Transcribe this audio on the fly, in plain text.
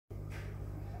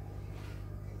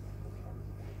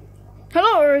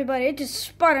Hello everybody, it is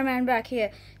Spider-Man back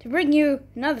here to bring you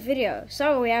another video.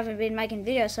 Sorry we haven't been making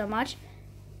videos so much.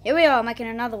 Here we are making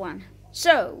another one.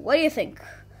 So, what do you think?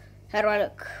 How do I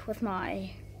look with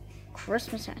my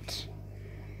Christmas hat?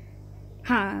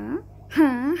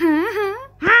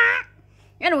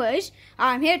 Anyways,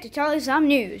 I'm here to tell you some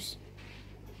news.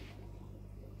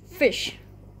 Fish.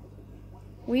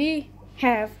 We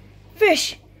have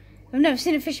fish. I've never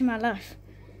seen a fish in my life.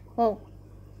 Well,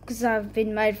 because I've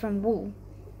been made from wool.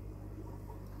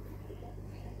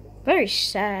 Very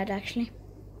sad, actually.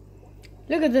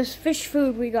 Look at this fish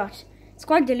food we got. It's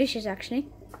quite delicious, actually.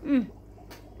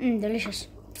 Delicious.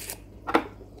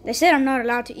 They said I'm not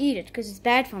allowed to eat it because it's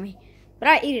bad for me, but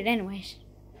I eat it anyways.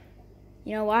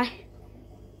 You know why?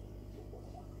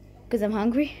 Because I'm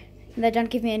hungry and they don't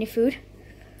give me any food.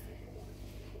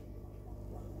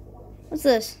 What's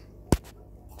this?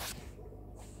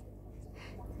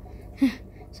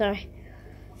 Sorry.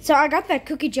 So I got that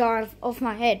cookie jar off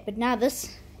my head, but now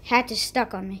this hat is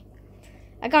stuck on me.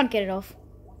 I can't get it off.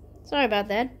 Sorry about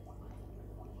that.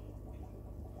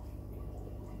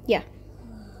 Yeah.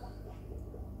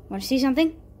 Want to see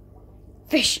something?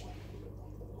 Fish.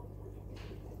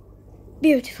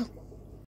 Beautiful.